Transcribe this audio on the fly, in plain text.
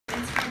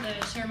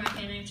to share my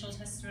financial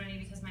testimony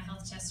because my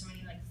health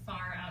testimony like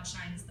far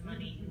outshines the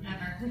money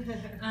ever.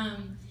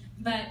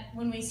 But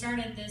when we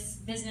started this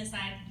business,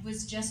 I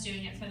was just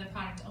doing it for the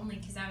product only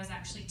because I was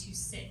actually too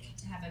sick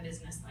to have a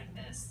business like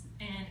this,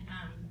 and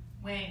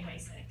way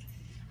sick.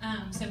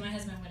 So my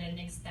husband would have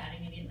nixed that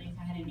immediately if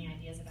I had any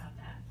ideas about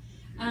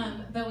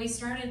that. But we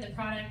started the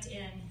product,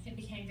 and it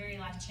became very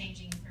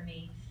life-changing for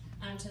me,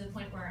 to the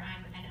point where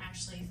I'm an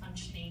actually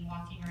functioning,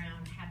 walking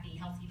around, happy,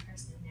 healthy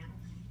person now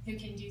who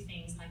can do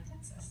things like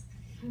plexus.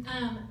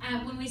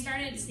 When we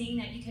started seeing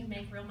that you could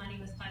make real money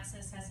with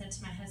plexus, I said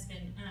to my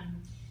husband,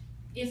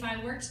 if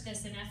I worked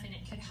this enough and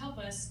it could help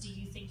us, do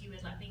you think you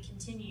would let me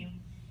continue?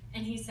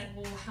 And he said,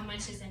 well, how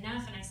much is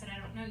enough? And I said, I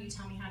don't know, you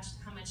tell me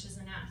how much is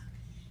enough.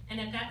 And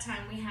at that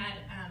time we had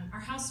our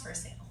house for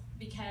sale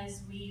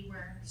because we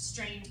were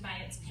strained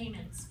by its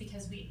payments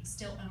because we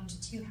still owned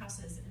 2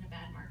 houses in a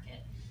bad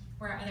market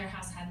where our other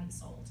house hadn't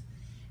sold.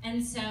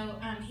 And so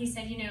he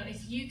said, you know,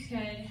 if you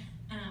could,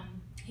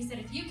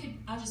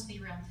 I'll just be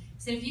real,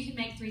 he said, if you could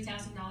make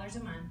 $3,000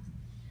 a month,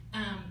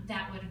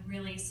 that would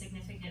really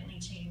significantly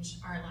change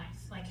our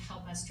life, like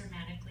help us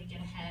dramatically get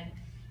ahead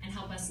and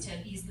help us to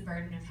ease the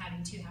burden of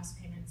having 2 house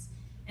payments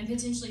and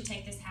potentially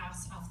take this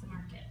house off the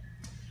market.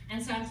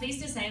 And so I'm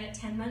pleased to say that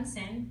 10 months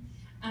in,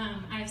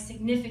 I've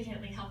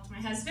significantly helped my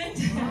husband.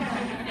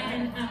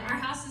 And our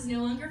house is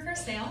no longer for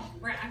sale.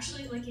 We're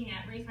actually looking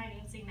at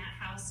refinancing that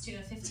house to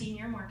a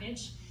 15-year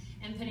mortgage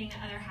and putting the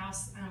other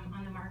house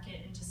on the market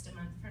in just a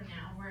month from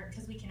now,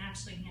 because we can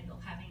actually handle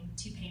having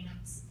 2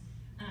 payments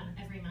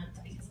every month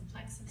because of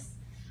plexus.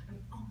 I'm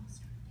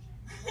almost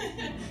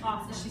ready.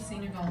 Awesome. She's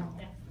seen a goal.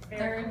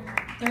 Yeah.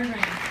 Third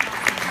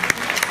rank.